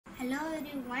Hello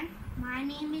everyone, my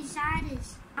name is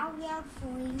Aris. Now we are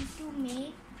going to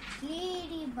make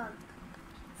Ladybug.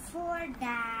 For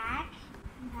that,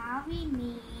 now we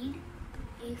need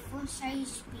A4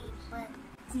 size paper,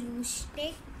 glue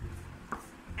stick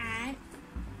and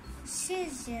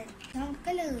scissors, some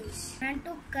colors, and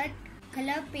to cut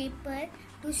color paper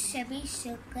to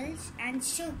semicircles and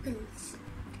circles.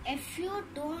 If you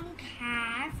don't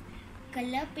have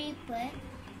color paper,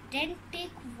 then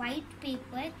take white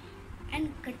paper and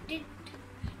cut it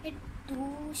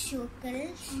to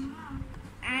circles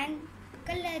and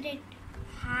color it.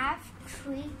 Have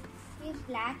 3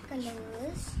 black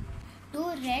colors, 2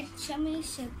 red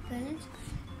semicircles,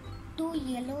 2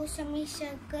 yellow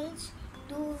semicircles,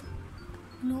 2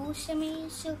 blue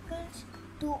semicircles,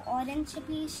 2 orange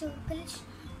semicircles,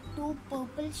 2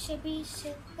 purple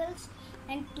semicircles,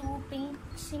 and 2 pink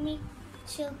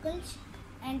semicircles,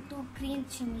 and 2 green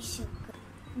semicircles.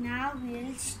 Now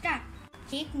we'll start.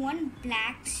 Take 1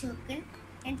 black circle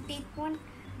and take 1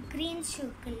 green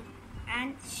circle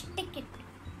and stick it.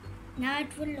 Now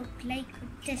it will look like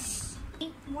this.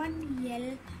 Take 1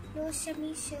 yellow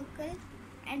semicircle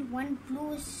and 1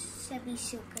 blue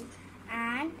semicircle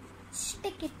and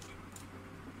stick it.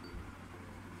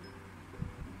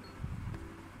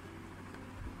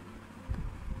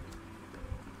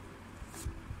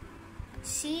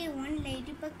 See, one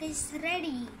ladybug is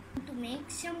ready. To make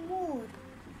some more.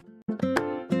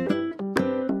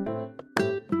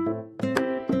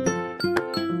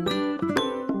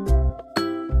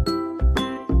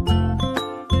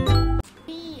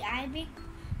 See, I make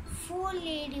 4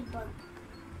 ladybug.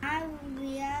 Now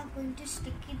we are going to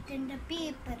stick it in the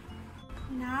paper.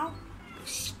 Now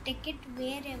stick it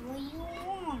wherever you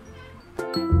want.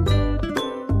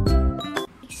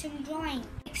 Make some drawing.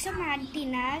 Make some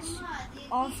antennas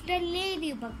of the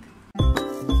ladybug.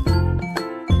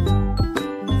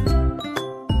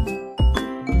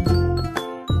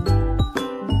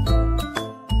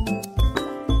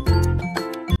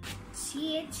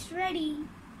 See, it's ready.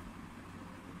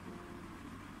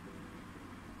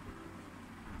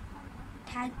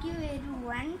 Thank you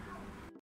everyone.